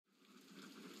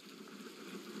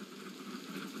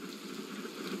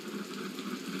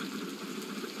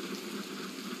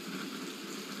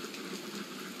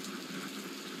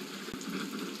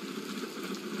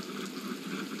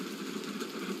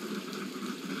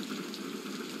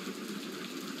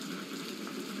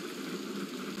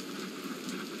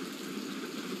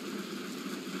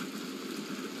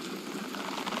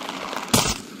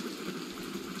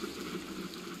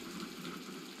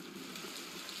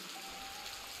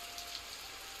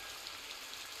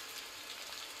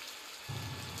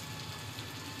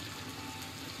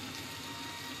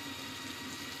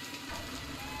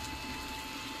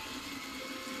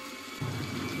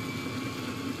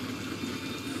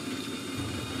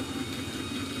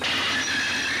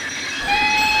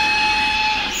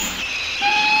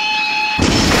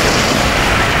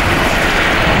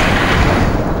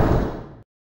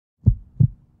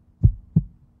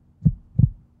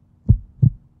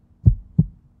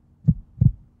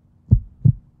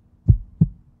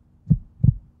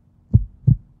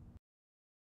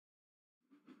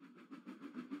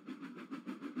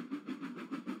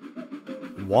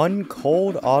One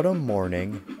cold autumn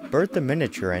morning, Bert the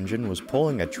miniature engine was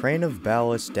pulling a train of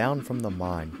ballast down from the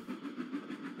mine.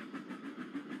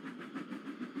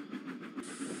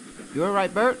 You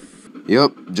alright, Bert?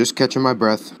 Yep, just catching my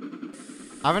breath.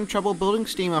 Having trouble building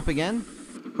steam up again?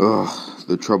 Ugh,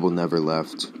 the trouble never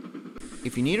left.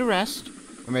 If you need a rest,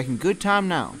 we're making good time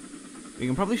now. We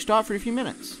can probably start for a few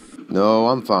minutes. No,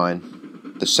 I'm fine.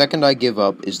 The second I give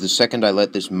up is the second I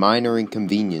let this minor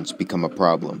inconvenience become a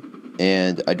problem.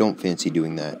 And I don't fancy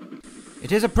doing that.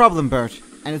 It is a problem, Bert,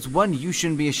 and it's one you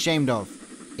shouldn't be ashamed of.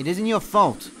 It isn't your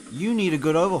fault. You need a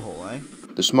good overhaul, eh?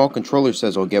 The small controller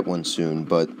says I'll get one soon,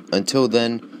 but until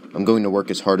then, I'm going to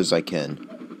work as hard as I can.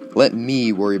 Let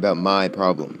me worry about my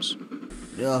problems.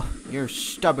 Ugh, you're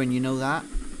stubborn, you know that.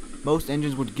 Most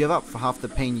engines would give up for half the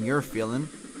pain you're feeling.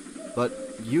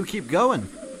 But you keep going.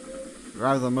 You're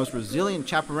either the most resilient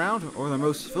chap around, or the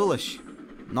most foolish.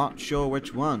 Not sure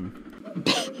which one.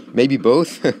 Maybe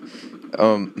both?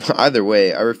 Either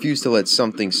way, I refuse to let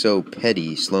something so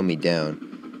petty slow me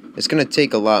down. It's gonna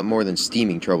take a lot more than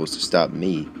steaming troubles to stop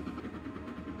me.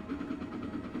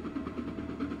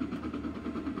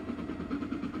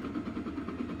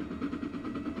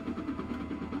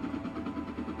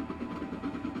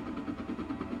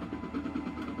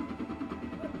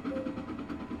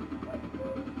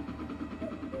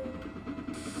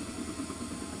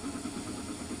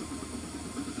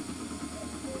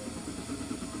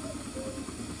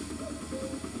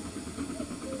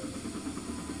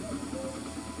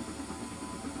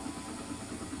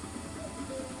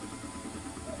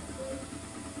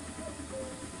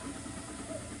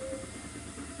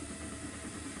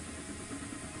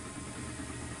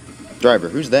 Driver,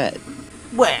 who's that?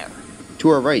 Where? To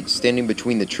our right, standing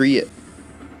between the tree.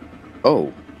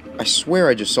 Oh, I swear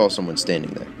I just saw someone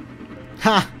standing there.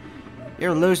 Ha!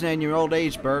 You're losing it in your old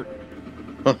age, Bert.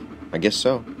 Huh, I guess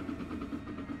so.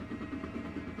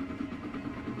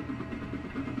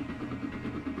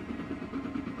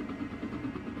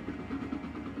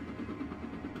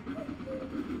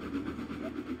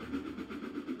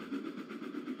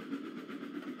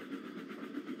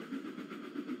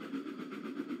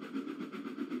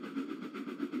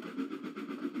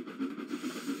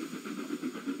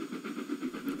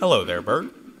 Hello there, Bert.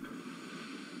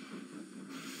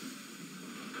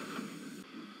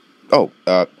 Oh,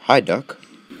 hi, Duck.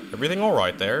 Everything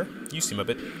alright there? You seem a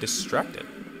bit distracted.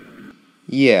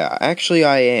 Yeah, actually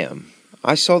I am.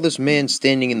 I saw this man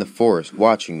standing in the forest,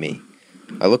 watching me.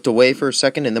 I looked away for a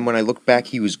second, and then when I looked back,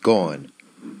 he was gone.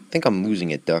 I think I'm losing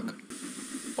it, Duck.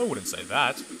 I wouldn't say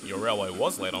that. Your railway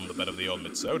was laid on the bed of the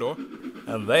old Sodor,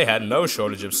 and they had no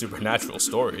shortage of supernatural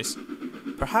stories.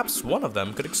 Perhaps one of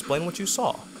them could explain what you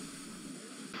saw.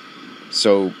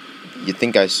 So, you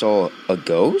think I saw a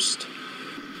ghost?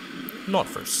 Not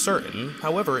for certain,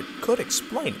 however, it could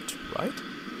explain it, right?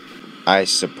 I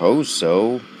suppose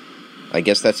so. I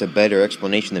guess that's a better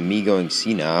explanation than me going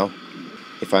senile.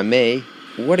 If I may,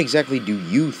 what exactly do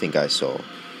you think I saw?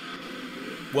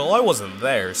 Well, I wasn't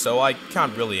there, so I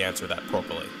can't really answer that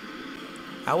properly.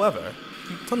 However,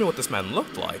 if you tell me what this man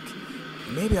looked like,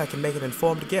 maybe I can make an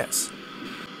informed guess.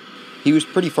 He was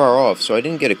pretty far off, so I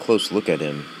didn't get a close look at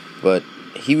him. But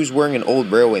he was wearing an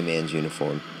old railwayman's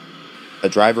uniform. A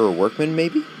driver or workman,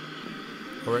 maybe?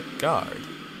 Or a guard?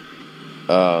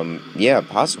 Yeah,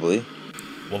 possibly.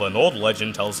 Well, an old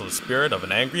legend tells of the spirit of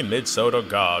an angry mid-Sodor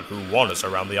god who wanders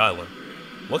around the island,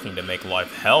 looking to make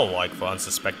life hell-like for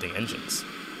unsuspecting engines.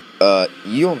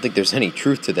 You don't think there's any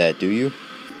truth to that, do you?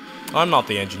 I'm not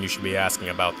the engine you should be asking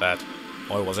about that.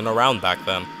 I wasn't around back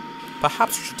then.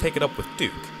 Perhaps you should take it up with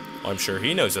Duke. I'm sure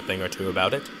he knows a thing or two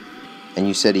about it. And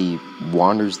you said he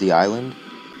wanders the island?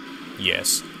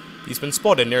 Yes. He's been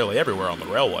spotted nearly everywhere on the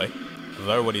railway,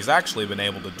 though what he's actually been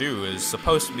able to do is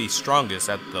supposed to be strongest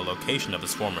at the location of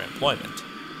his former employment.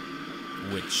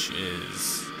 Which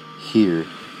is... here.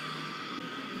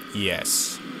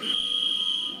 Yes.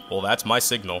 Well, that's my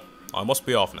signal. I must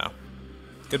be off now.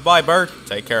 Goodbye, Bert.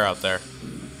 Take care out there.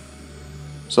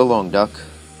 So long, Duck.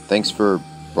 Thanks for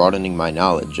broadening my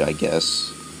knowledge, I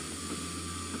guess.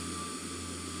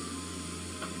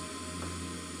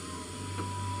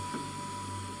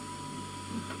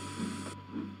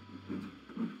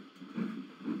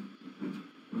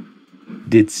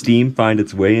 Did steam find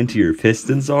its way into your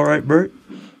pistons all right, Bert?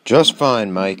 Just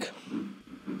fine, Mike.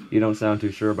 You don't sound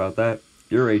too sure about that.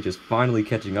 Your age is finally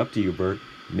catching up to you, Bert.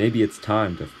 Maybe it's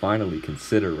time to finally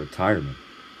consider retirement.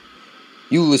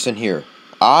 You listen here.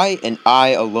 I and I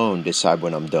alone decide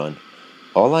when I'm done.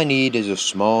 All I need is a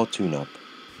small tune-up.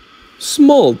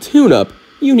 Small tune-up?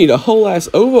 You need a whole-ass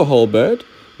overhaul, Bert.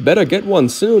 Better get one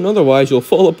soon, otherwise you'll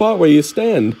fall apart where you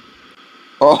stand.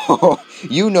 Oh,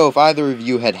 you know if either of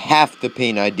you had half the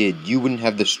pain I did, you wouldn't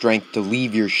have the strength to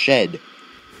leave your shed.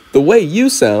 The way you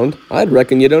sound, I'd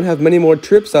reckon you don't have many more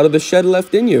trips out of the shed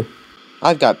left in you.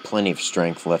 I've got plenty of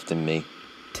strength left in me.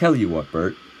 Tell you what,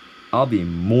 Bert, I'll be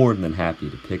more than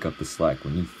happy to pick up the slack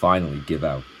when you finally give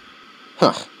out.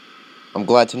 Huh. I'm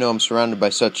glad to know I'm surrounded by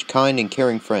such kind and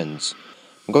caring friends.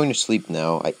 I'm going to sleep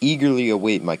now. I eagerly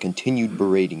await my continued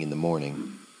berating in the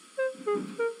morning.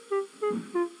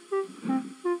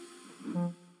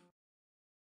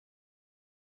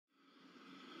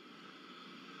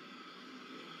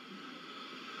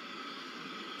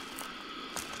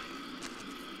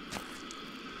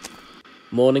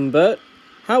 Morning, Bert.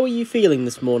 How are you feeling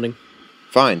this morning?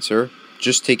 Fine, sir.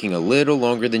 Just taking a little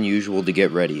longer than usual to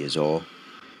get ready is all.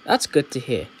 That's good to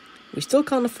hear. We still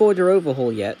can't afford your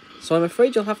overhaul yet, so I'm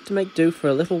afraid you'll have to make do for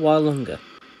a little while longer.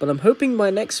 But I'm hoping by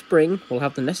next spring we'll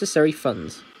have the necessary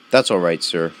funds. That's all right,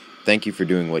 sir. Thank you for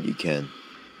doing what you can.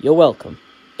 You're welcome.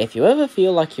 If you ever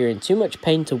feel like you're in too much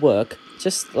pain to work,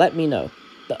 just let me know.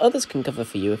 The others can cover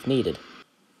for you if needed.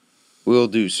 Will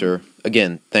do, sir.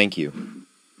 Again, thank you.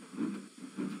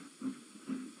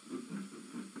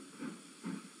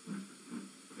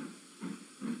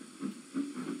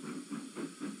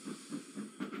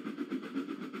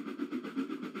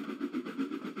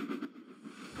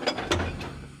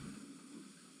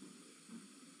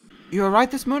 You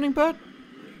alright this morning, Bert?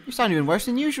 You sound even worse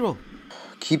than usual.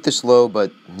 Keep this low,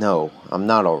 but no, I'm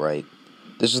not alright.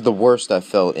 This is the worst I've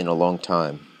felt in a long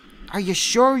time. Are you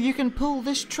sure you can pull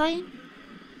this train?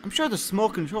 I'm sure the small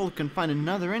controller can find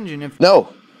another engine if...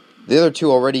 No! The other two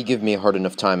already give me a hard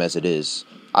enough time as it is.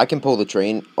 I can pull the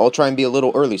train. I'll try and be a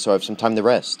little early so I have some time to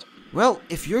rest. Well,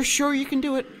 if you're sure you can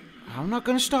do it, I'm not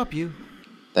going to stop you.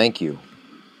 Thank you.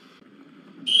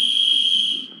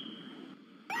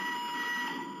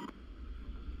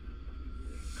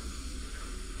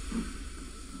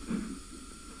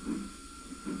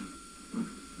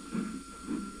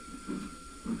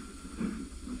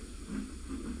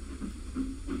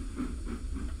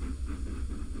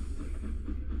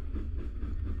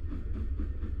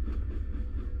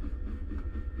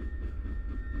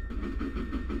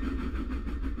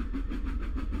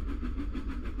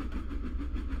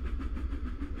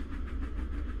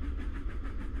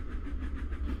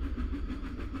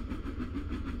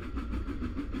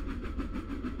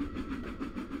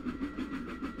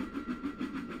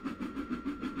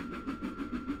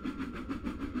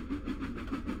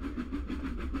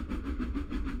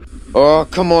 Oh,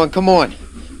 come on.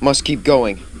 Must keep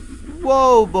going.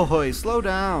 Whoa, boy, slow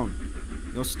down.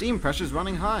 Your steam pressure's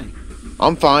running high.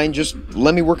 I'm fine, just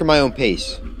let me work at my own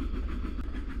pace.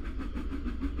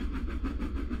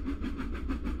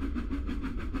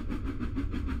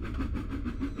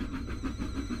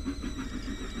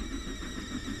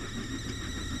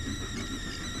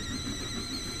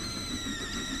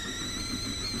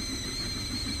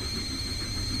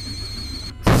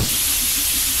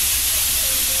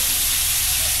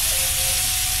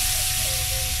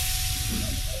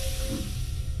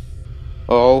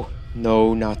 Oh,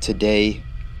 no, not today.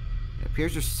 It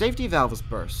appears your safety valve has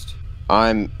burst.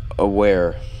 I'm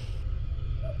aware.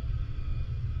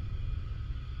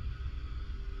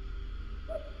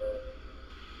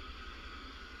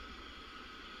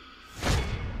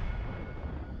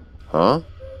 Huh?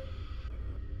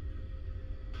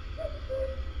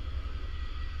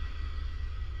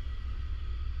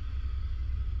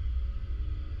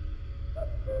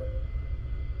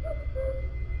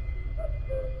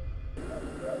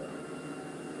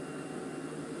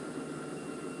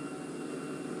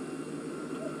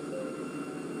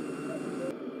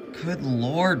 Good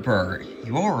lord, Bert.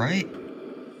 You alright?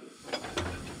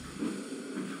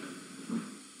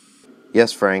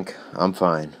 Yes, Frank, I'm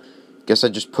fine. Guess I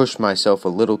just pushed myself a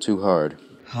little too hard.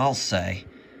 I'll say.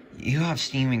 You have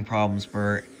steaming problems,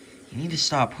 Bert. You need to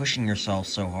stop pushing yourself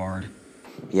so hard.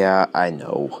 Yeah, I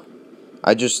know.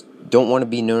 I just don't want to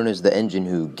be known as the engine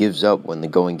who gives up when the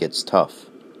going gets tough.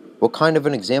 What kind of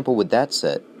an example would that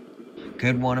set?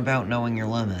 Good one about knowing your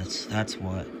limits, that's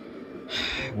what.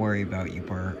 I worry about you,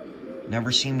 Bert.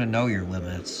 Never seem to know your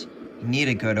limits. You need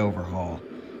a good overhaul.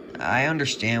 I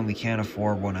understand we can't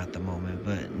afford one at the moment,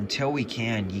 but until we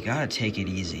can, you gotta take it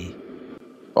easy.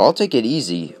 I'll take it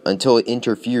easy until it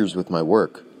interferes with my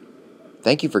work.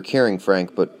 Thank you for caring,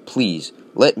 Frank, but please,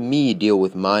 let me deal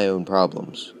with my own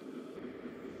problems.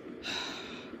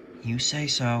 You say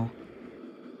so.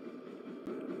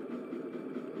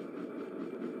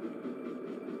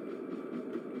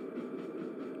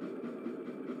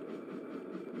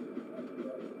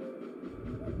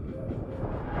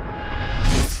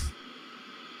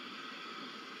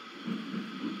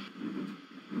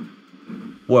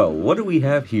 Well, what do we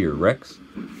have here, Rex?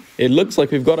 It looks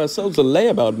like we've got ourselves a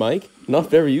layabout, Mike. Not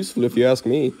very useful if you ask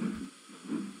me.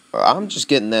 I'm just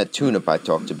getting that tune-up I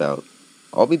talked about.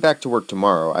 I'll be back to work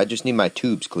tomorrow. I just need my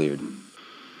tubes cleared.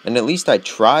 And at least I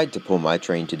tried to pull my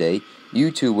train today.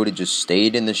 You two would have just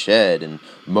stayed in the shed and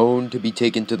moaned to be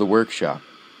taken to the workshop.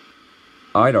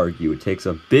 I'd argue it takes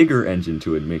a bigger engine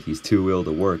to admit he's too ill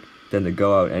to work than to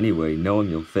go out anyway knowing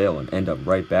you'll fail and end up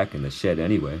right back in the shed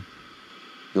anyway.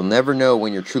 You'll never know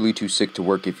when you're truly too sick to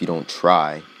work if you don't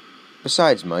try.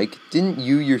 Besides, Mike, didn't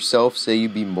you yourself say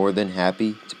you'd be more than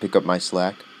happy to pick up my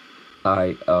slack?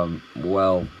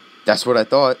 Well... That's what I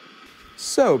thought.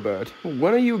 So, Bert,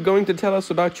 when are you going to tell us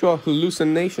about your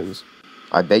hallucinations?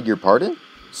 I beg your pardon?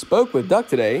 Spoke with Duck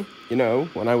today,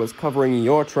 when I was covering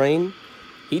your train.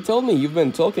 He told me you've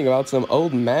been talking about some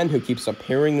old man who keeps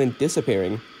appearing and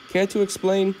disappearing. Care to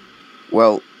explain?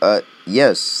 Well,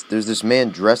 yes, there's this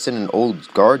man dressed in an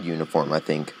old guard uniform, I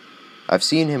think. I've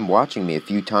seen him watching me a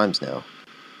few times now.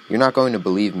 You're not going to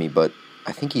believe me, but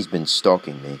I think he's been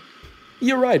stalking me.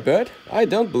 You're right, Bert. I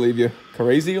don't believe you.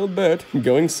 Crazy old Bert,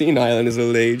 going senile in his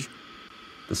old age.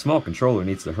 The small controller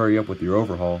needs to hurry up with your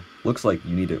overhaul. Looks like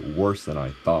you need it worse than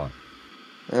I thought.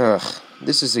 Ugh,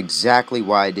 this is exactly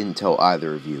why I didn't tell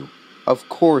either of you. Of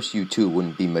course you two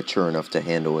wouldn't be mature enough to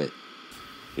handle it.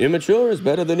 Immature is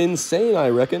better than insane, I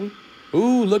reckon.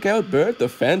 Ooh, look out, Bert. The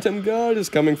Phantom Guard is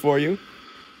coming for you.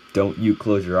 Don't you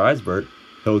close your eyes, Bert.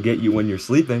 He'll get you when you're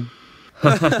sleeping.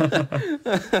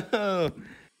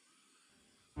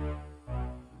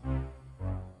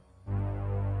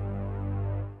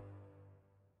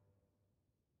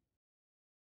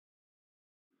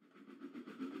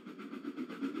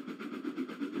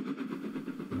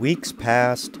 Weeks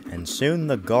passed, and soon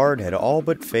the guard had all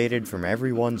but faded from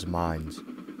everyone's minds.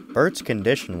 Bert's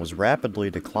condition was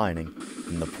rapidly declining,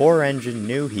 and the poor engine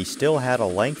knew he still had a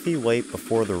lengthy wait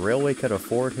before the railway could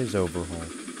afford his overhaul.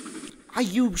 Are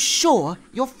you sure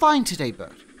you're fine today,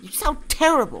 Bert? You sound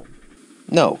terrible.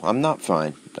 No, I'm not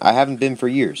fine. I haven't been for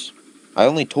years. I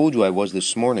only told you I was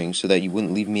this morning so that you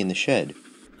wouldn't leave me in the shed.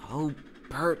 Oh,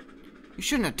 Bert, you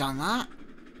shouldn't have done that.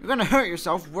 You're gonna hurt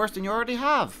yourself worse than you already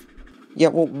have. Yeah,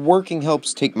 well, working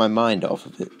helps take my mind off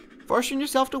of it. Forcing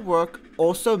yourself to work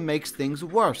also makes things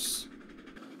worse.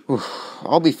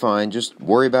 I'll be fine, just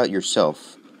worry about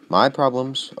yourself. My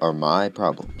problems are my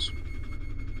problems.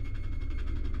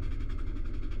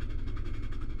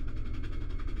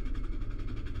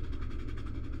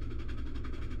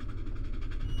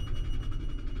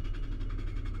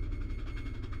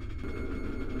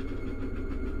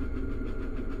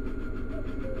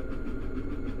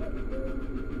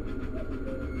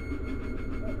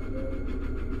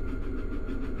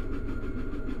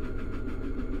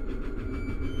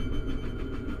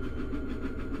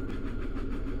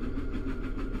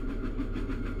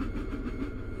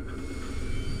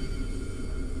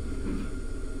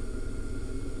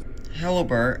 Hello,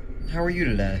 Bert. How are you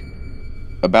today?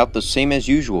 About the same as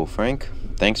usual, Frank.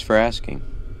 Thanks for asking.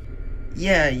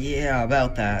 Yeah,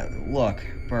 about that. Look,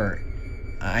 Bert,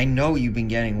 I know you've been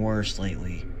getting worse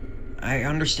lately. I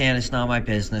understand it's not my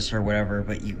business or whatever,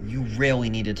 but you really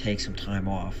need to take some time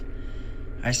off.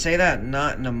 I say that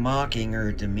not in a mocking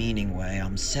or demeaning way.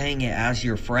 I'm saying it as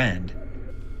your friend.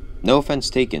 No offense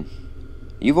taken.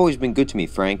 You've always been good to me,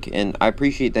 Frank, and I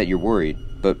appreciate that you're worried,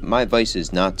 but my advice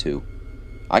is not to.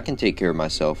 I can take care of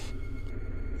myself.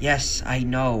 Yes, I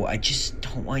know. I just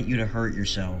don't want you to hurt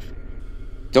yourself.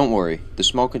 Don't worry. The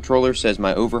small controller says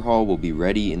my overhaul will be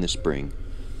ready in the spring.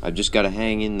 I've just got to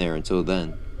hang in there until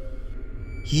then.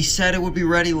 He said it would be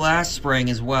ready last spring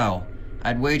as well.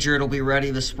 I'd wager it'll be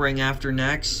ready the spring after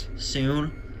next,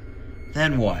 soon.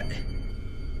 Then what?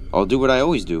 I'll do what I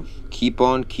always do. Keep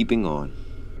on keeping on.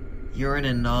 You're an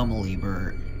anomaly,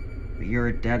 Bert. But you're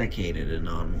a dedicated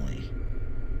anomaly.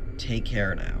 Take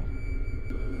care now.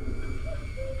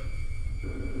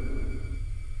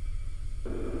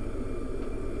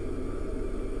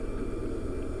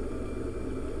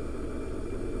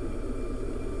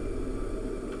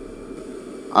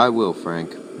 I will,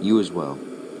 Frank. You as well.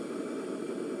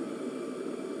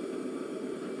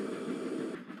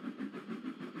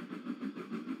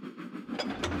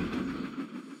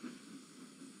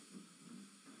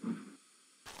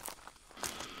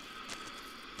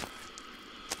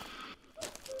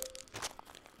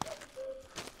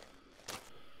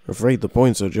 Afraid the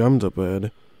points are jammed up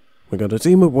ahead. We got a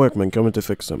team of workmen coming to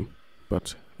fix them,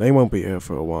 but they won't be here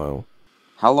for a while.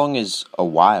 How long is a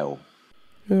while?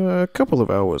 A couple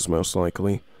of hours, most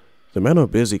likely. The men are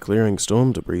busy clearing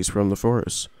storm debris from the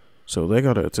forest, so they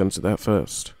gotta attend to that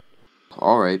first.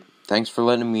 Alright, thanks for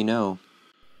letting me know.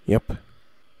 Yep.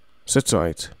 Sit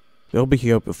tight. They'll be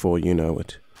here before you know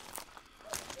it.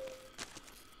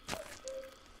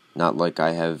 Not like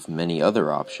I have many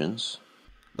other options.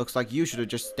 Looks like you should have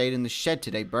just stayed in the shed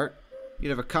today, Bert. You'd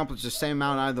have accomplished the same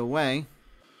amount either way.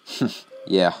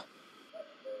 Yeah.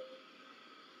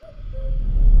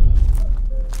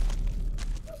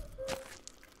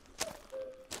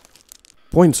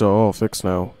 Points are all fixed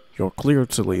now. You're cleared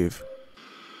to leave.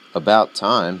 About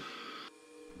time.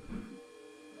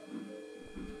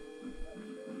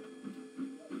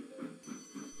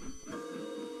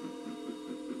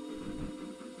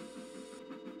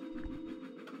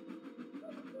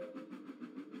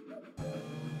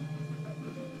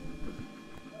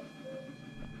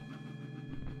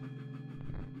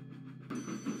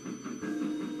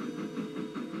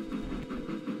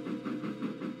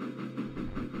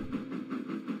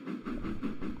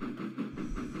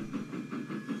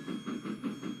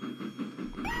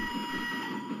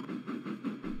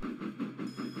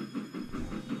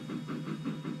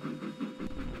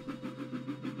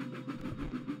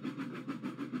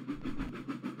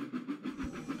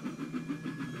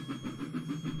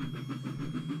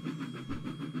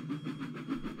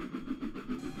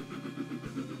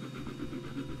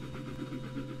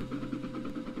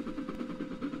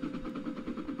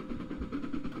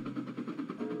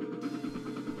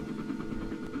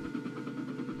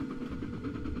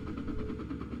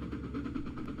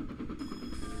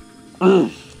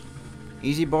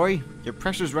 Easy, boy. Your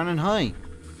pressure's running high.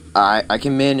 I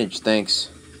can manage, thanks.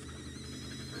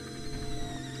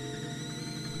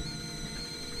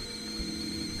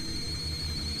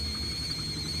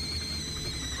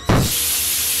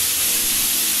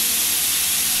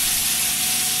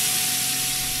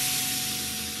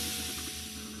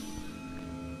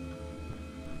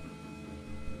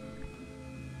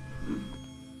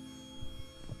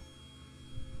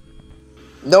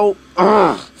 No.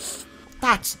 Ugh.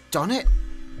 That's done it.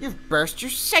 You've burst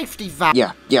your safety valve.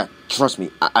 Yeah, trust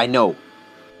me, I know.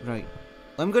 Right.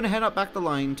 I'm gonna head up back the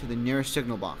line to the nearest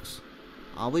signal box.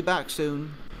 I'll be back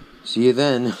soon. See you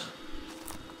then.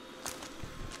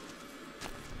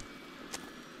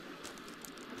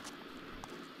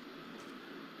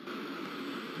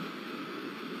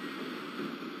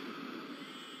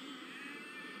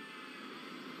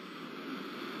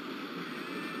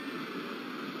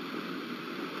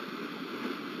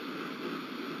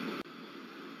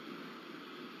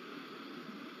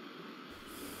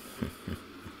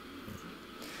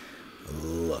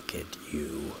 Look at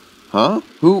you. Huh?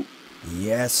 Who?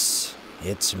 Yes,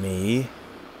 it's me.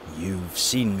 You've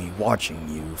seen me watching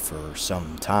you for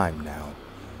some time now.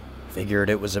 Figured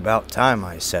it was about time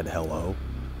I said hello.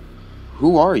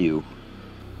 Who are you?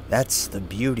 That's the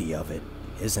beauty of it,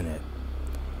 isn't it?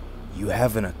 You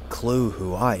haven't a clue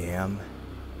who I am,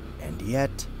 and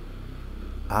yet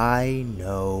I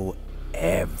know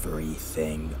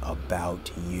everything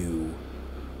about you,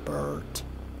 Bert.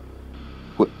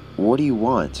 What do you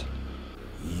want?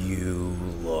 You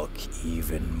look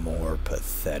even more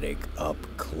pathetic up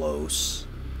close.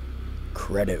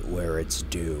 Credit where it's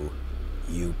due.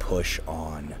 You push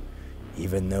on.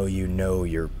 Even though you know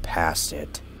you're past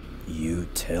it. You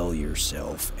tell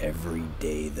yourself every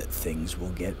day that things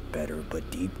will get better, but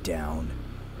deep down,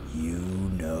 you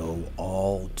know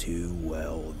all too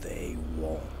well they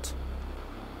won't.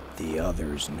 The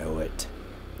others know it.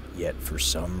 Yet for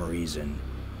some reason,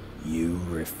 you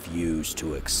refuse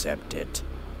to accept it.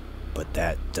 But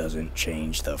that doesn't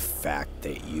change the fact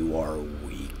that you are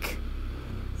weak.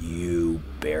 You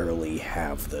barely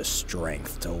have the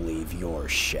strength to leave your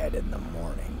shed in the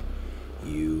morning.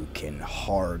 You can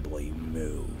hardly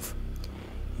move.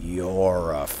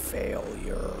 You're a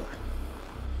failure.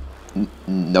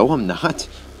 No, I'm not.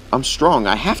 I'm strong.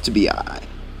 I have to be.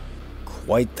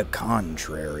 Quite the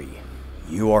contrary.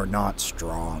 You are not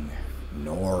strong,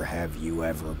 nor have you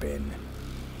ever been.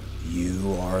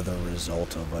 You are the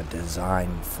result of a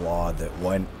design flaw that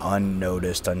went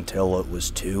unnoticed until it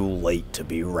was too late to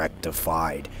be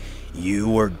rectified. You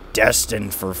were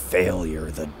destined for failure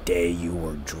the day you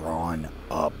were drawn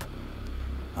up.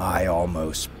 I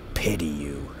almost pity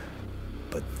you.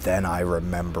 But then I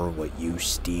remember what you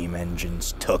steam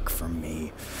engines took from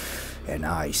me, and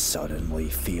I suddenly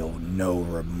feel no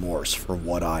remorse for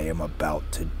what I am about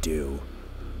to do.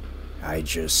 I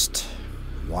just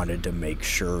wanted to make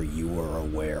sure you were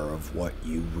aware of what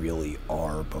you really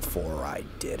are before I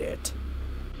did it.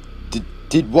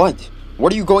 Did what?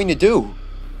 What are you going to do?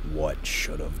 What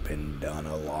should have been done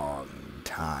a long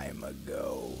time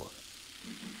ago.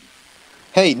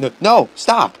 Hey, no,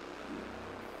 stop!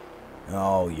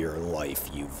 All your life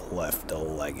you've left a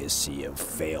legacy of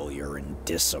failure and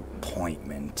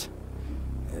disappointment.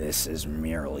 This is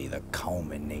merely the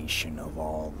culmination of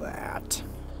all that.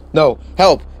 No,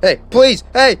 help! Hey, please!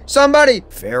 Hey, somebody!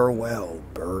 Farewell,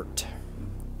 Bert.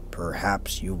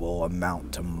 Perhaps you will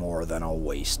amount to more than a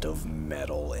waste of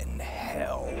metal in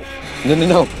hell. No, no,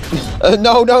 no.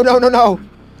 No, no, no, no, no!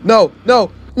 No,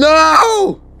 no,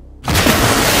 no!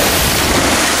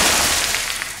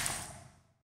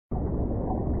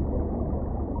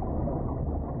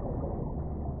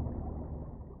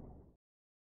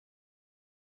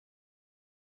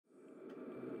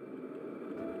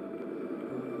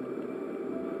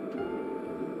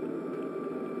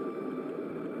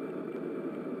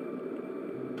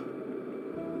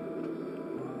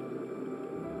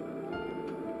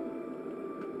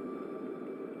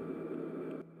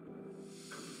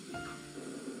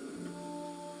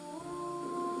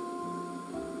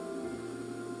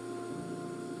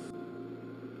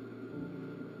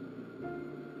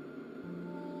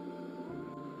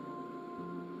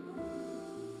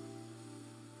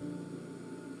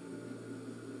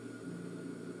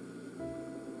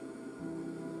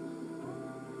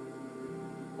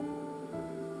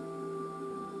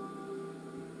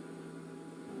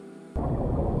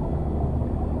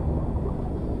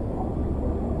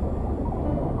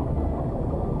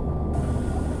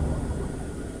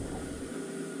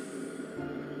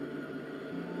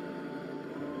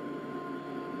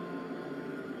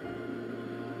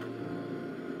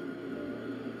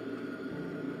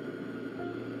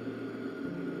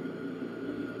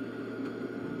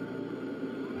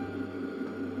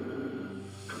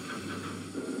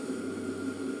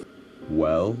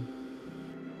 Well?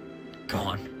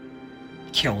 Gone.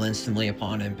 Killed instantly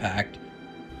upon impact.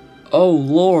 Oh,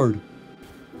 Lord!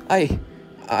 I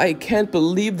can't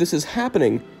believe this is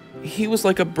happening. He was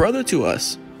like a brother to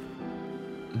us.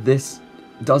 This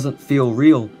doesn't feel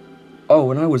real. Oh,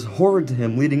 and I was horrid to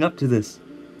him leading up to this.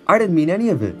 I didn't mean any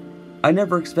of it. I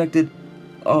never expected...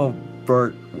 Oh,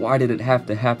 Bert, why did it have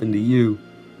to happen to you?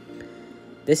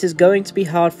 This is going to be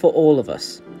hard for all of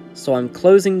us, so I'm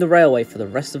closing the railway for the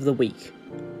rest of the week.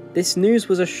 This news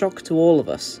was a shock to all of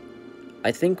us.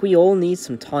 I think we all need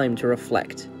some time to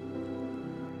reflect.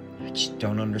 I just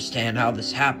don't understand how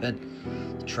this happened.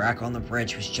 The track on the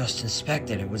bridge was just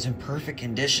inspected. It was in perfect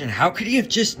condition. How could he have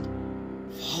just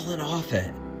fallen off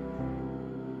it?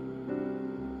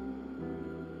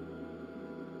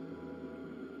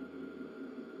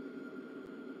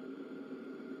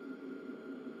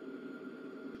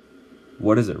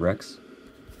 What is it, Rex?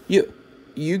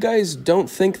 You guys don't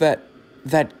think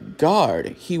that guard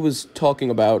he was talking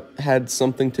about had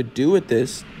something to do with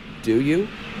this, do you?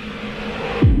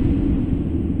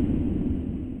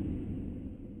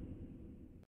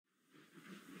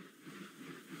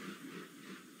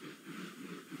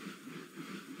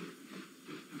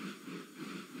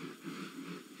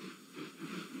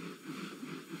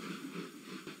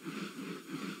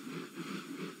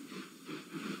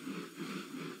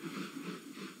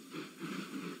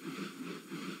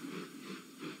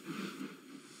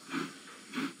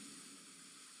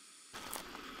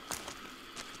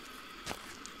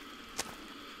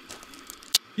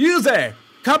 You there!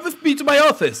 Come with me to my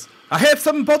office. I have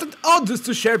some important orders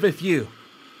to share with you.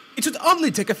 It should only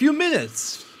take a few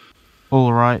minutes.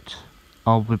 Alright.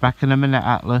 I'll be back in a minute,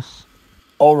 Atlas.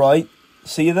 Alright.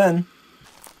 See you then.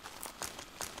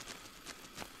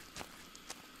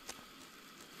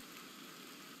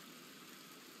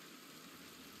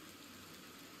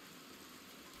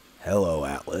 Hello,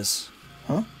 Atlas.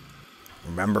 Huh?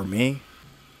 Remember me?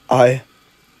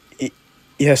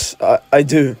 Yes, I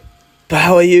do. But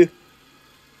how are you?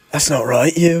 That's not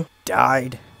right, you.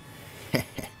 Died?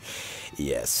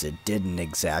 Yes, it didn't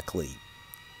exactly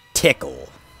tickle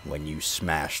when you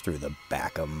smashed through the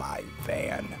back of my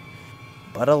van.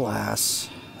 But alas,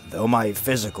 though my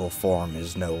physical form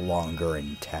is no longer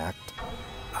intact,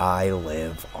 I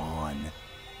live on,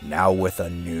 now with a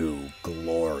new,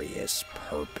 glorious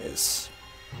purpose.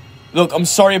 Look, I'm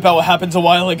sorry about what happened a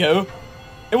while ago.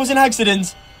 It was an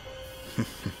accident.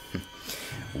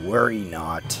 Worry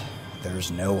not. There's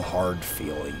no hard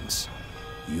feelings.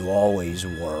 You always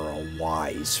were a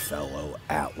wise fellow,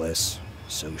 Atlas,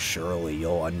 so surely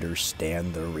you'll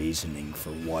understand the reasoning for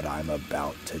what I'm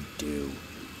about to do.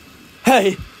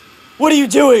 Hey, what are you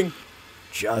doing?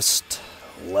 Just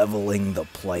leveling the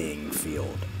playing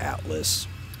field, Atlas.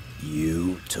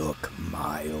 You took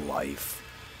my life,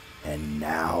 and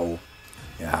now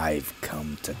I've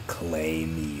come to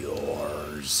claim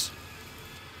yours.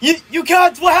 You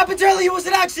can't! What happened earlier was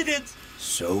an accident!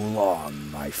 So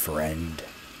long, my friend.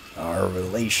 Our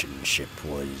relationship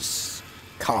was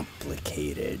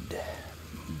complicated,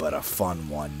 but a fun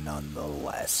one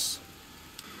nonetheless.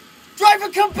 Driver,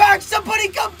 come back! Somebody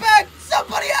come back!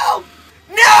 Somebody help!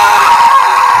 No!